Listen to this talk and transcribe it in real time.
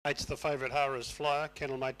It's the favourite Hara's Flyer,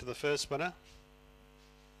 kennel mate to the first winner.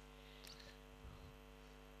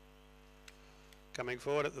 Coming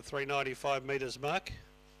forward at the 395 metres mark.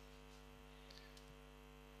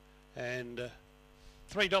 And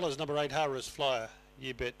 $3 number 8 Hara's Flyer,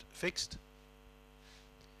 you bet fixed.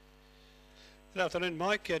 Good afternoon,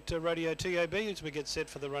 Mike, at Radio TAB as we get set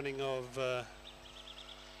for the running of the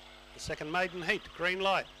second maiden heat. Green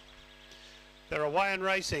light. They're away and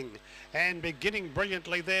racing, and beginning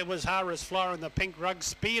brilliantly there was Hara's Flyer in the pink rug,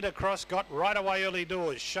 speared across, got right away early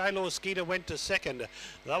doors. Shaylor Skeeter went to second.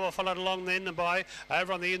 They were followed along then by,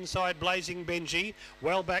 over on the inside, Blazing Benji.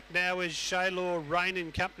 Well back now is Shaylor Rain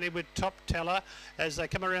in company with Top Teller as they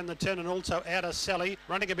come around the turn, and also Outer Sally.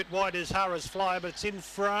 Running a bit wide is Hara's Flyer, but it's in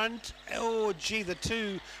front. Oh, gee, the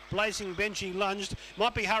two, Blazing Benji lunged.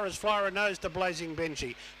 Might be Hara's Flyer a nose to Blazing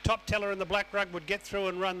Benji. Top Teller in the black rug would get through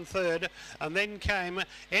and run third, and then came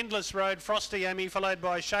Endless Road, Frosty Amy, followed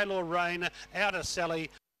by Shaylor Rain, Outer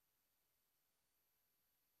Sally.